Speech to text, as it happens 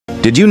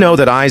Did you know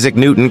that Isaac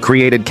Newton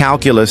created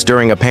calculus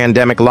during a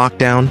pandemic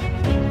lockdown?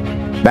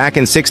 Back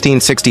in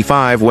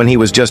 1665, when he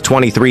was just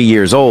 23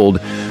 years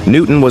old,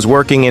 Newton was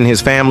working in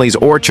his family's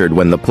orchard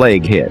when the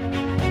plague hit.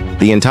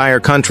 The entire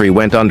country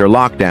went under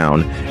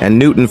lockdown, and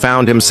Newton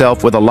found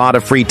himself with a lot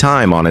of free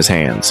time on his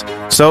hands.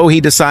 So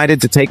he decided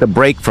to take a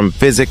break from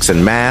physics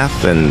and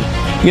math and,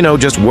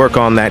 just work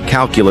on that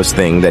calculus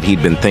thing that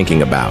he'd been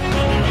thinking about.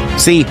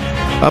 See,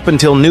 up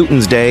until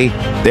Newton's day,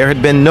 there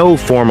had been no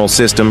formal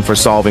system for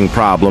solving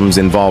problems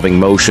involving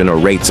motion or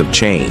rates of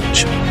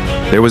change.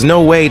 There was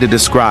no way to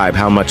describe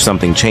how much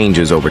something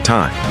changes over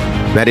time.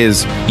 That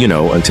is,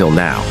 until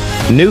now.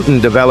 Newton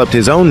developed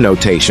his own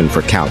notation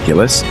for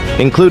calculus,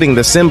 including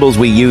the symbols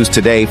we use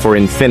today for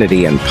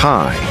infinity and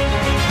pi.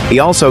 He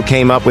also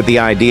came up with the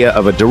idea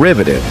of a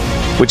derivative,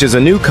 which is a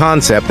new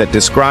concept that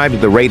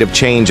described the rate of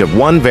change of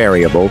one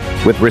variable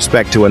with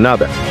respect to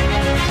another.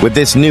 With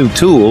this new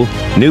tool,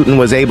 Newton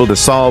was able to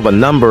solve a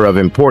number of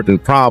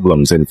important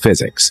problems in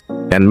physics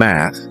and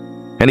math,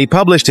 and he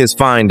published his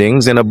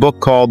findings in a book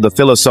called the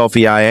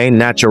Philosophiae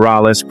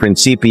Naturalis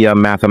Principia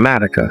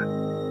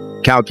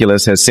Mathematica.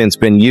 Calculus has since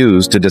been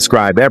used to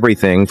describe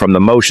everything from the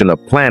motion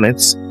of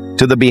planets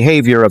to the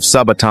behavior of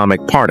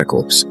subatomic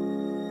particles.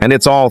 And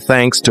it's all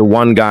thanks to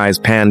one guy's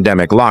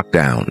pandemic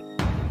lockdown.